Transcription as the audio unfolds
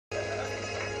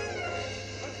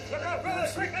How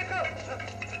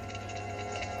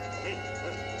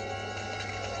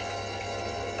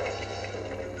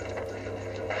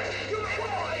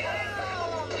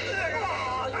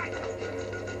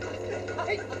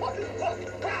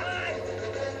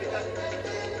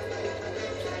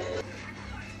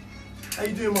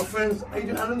you doing, my friends? How you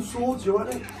doing, Alan Swords? You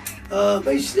alright?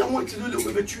 Basically, I wanted to do a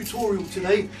little bit of a tutorial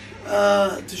today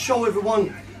to show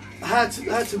everyone how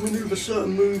to manoeuvre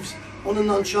certain moves on the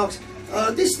nunchucks.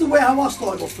 This is the way how I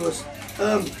started off first.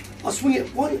 I swing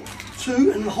it 1,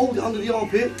 2, and hold it under the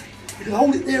armpit. You can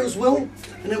hold it there as well,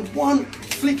 and then 1,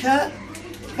 flick out,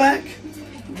 back,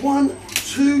 1,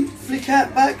 2, flick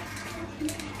out, back,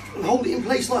 and hold it in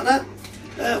place like that.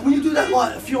 When you do that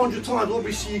like a few hundred times,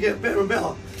 obviously you get better and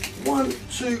better. 1,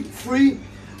 2, 3,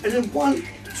 and then 1,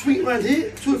 swing it around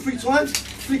here 2 or 3 times,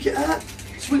 flick it out,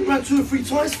 swing it around 2 or 3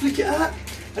 times, flick it out,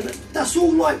 and that's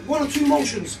all like 1 or 2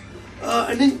 motions.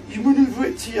 And then you manoeuvre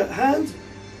it to your hand.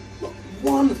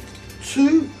 1,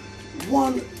 2,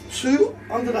 1, 2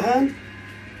 under the hand,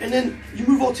 and then you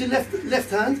move on to your left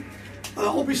hand.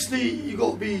 Obviously, you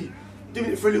got to be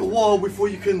doing it for a little while before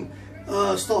you can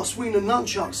start swinging the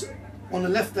nunchucks on the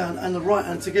left hand and the right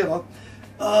hand together.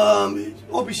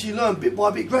 Obviously, you learn bit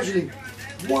by bit gradually.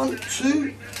 1,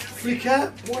 2, flick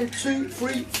out. 1, 2,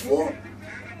 3, 4.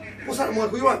 What's that,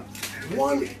 Michael? You right?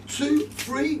 1, 2,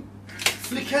 3,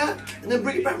 flick out, and then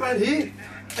bring it back around here,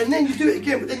 and then you do it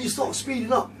again, but then you start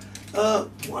speeding up. 1,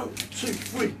 2,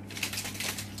 3.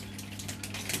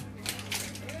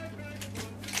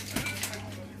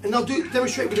 And I'll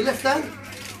demonstrate with the left hand.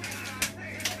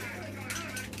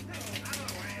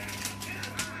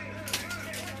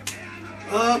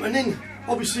 And then,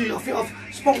 obviously, I think I've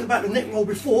spoken about the neck roll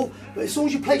before, but as long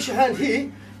as you place your hand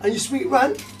here and you swing it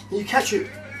round and you catch it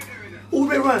all the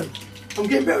way around. I'm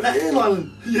getting better at that, ain't I,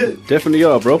 Alan? Yeah. Definitely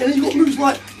are, bro. And then you've got moves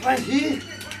like right here.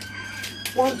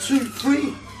 1, 2, 3,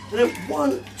 and then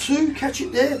 1, 2, catch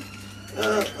it there,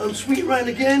 and swing it round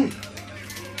again.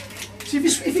 See,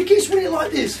 if you keep swinging it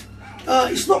like this,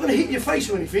 it's not going to hit your face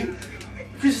or anything,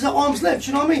 because it's at arm's length,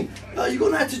 you know what I mean? You've got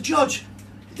to know how to judge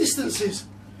distances.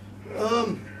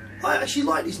 I actually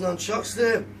like these nunchucks.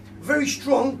 They're very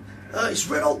strong. It's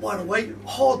red oak, by the way,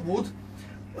 hardwood,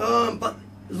 but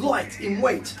light in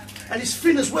weight, and it's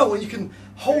thin as well, and you can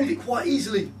hold it quite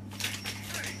easily.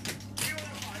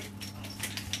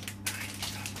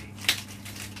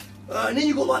 And then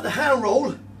you've got like the hand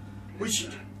roll, which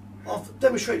I've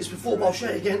demonstrated this before, but I'll show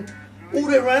it again. All the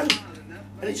way around,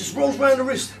 and it just rolls around the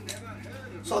wrist.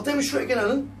 So I'll demonstrate again,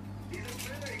 Alan.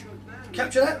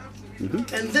 Capture that.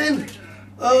 Mm-hmm. And then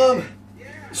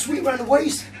swing it around the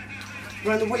waist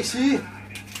here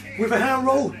with a hand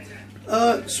roll.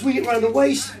 Swing it around the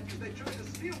waist,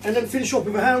 and then finish off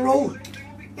with a hand roll.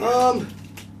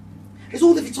 There's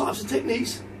all different types of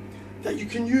techniques that you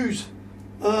can use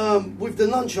with the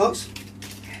nunchucks,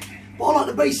 but I like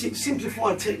the basic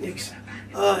simplified techniques.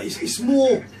 It's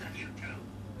more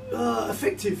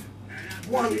effective.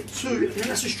 1, 2, and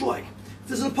that's a strike. If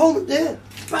there's an opponent there,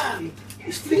 bam,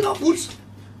 it's fling upwards.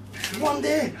 1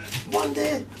 there, 1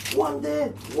 there, 1 there,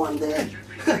 1 there.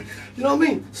 You know what I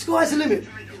mean? Sky's the limit.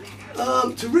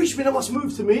 To reach me, they must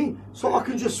move to me, so I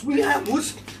can just swing it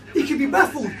outwards. He could be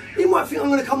baffled. He might think I'm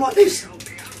going to come like this,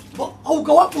 but I'll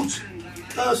go upwards.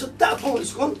 So that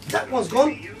opponent's gone, that one's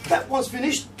gone, that one's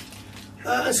finished,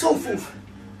 and so forth.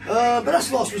 But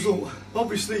that's last resort.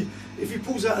 Obviously, if he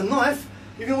pulls out a knife,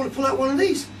 you're going to want to pull out one of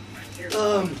these.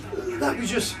 That'd be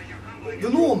just the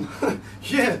norm.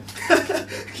 Yeah.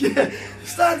 Yeah.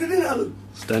 Standard in, Alan.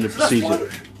 Standard so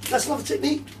procedure. That's another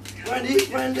technique. Round here,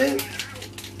 round there.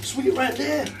 Swing it round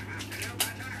there.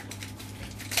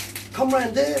 Come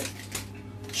round there.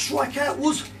 Strike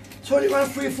outwards. Turn it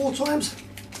round 3 or 4 times.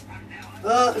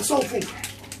 And so forth.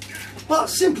 But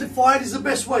simplified is the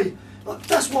best way. Like,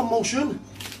 that's one motion.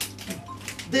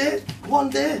 There, 1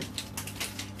 there.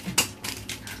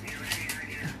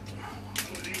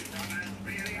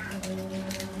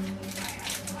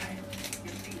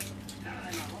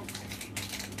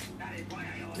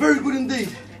 Very good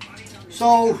indeed.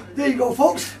 So there you go,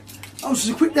 folks. That was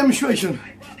just a quick demonstration.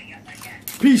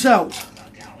 Peace out.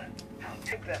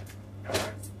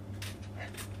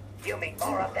 You mean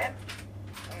more of them?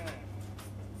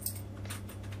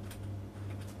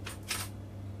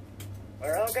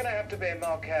 We're all gonna have to be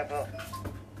more careful.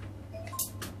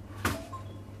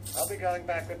 I'll be going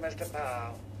back with Mr.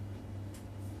 Powell.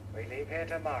 We leave here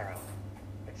tomorrow.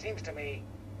 It seems to me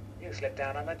you slipped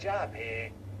down on the job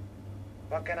here.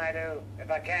 What can I do if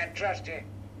I can't trust you?